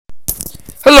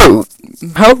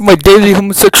how my daily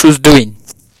homosexuals doing?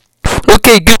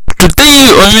 Okay, good. Today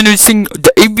I'm gonna sing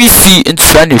the ABC in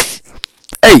Spanish.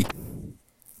 A,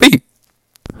 B,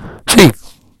 C,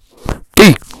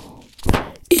 D,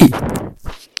 E,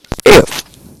 F,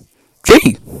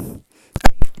 G,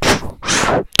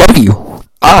 W,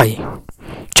 I,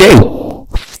 J,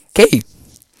 K,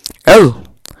 L,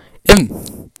 M,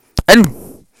 N,